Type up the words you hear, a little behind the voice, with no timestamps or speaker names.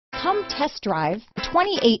Come test drive the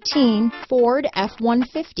 2018 Ford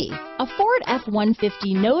F-150. A Ford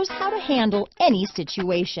F-150 knows how to handle any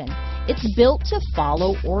situation. It's built to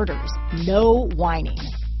follow orders, no whining.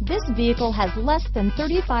 This vehicle has less than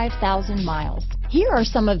 35,000 miles. Here are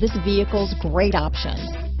some of this vehicle's great options: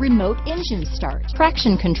 remote engine start,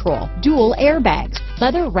 traction control, dual airbags,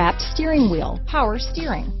 leather-wrapped steering wheel, power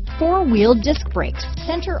steering, four-wheel disc brakes,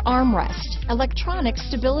 center armrest, electronic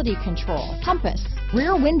stability control, compass,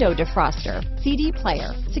 rear window defroster, CD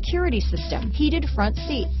player, security system, heated front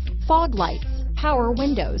seats, fog lights, power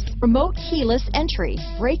windows, remote keyless entry,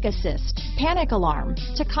 brake assist, panic alarm,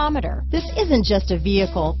 tachometer. This isn't just a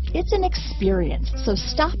vehicle, it's an experience. So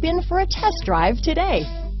stop in for a test drive today.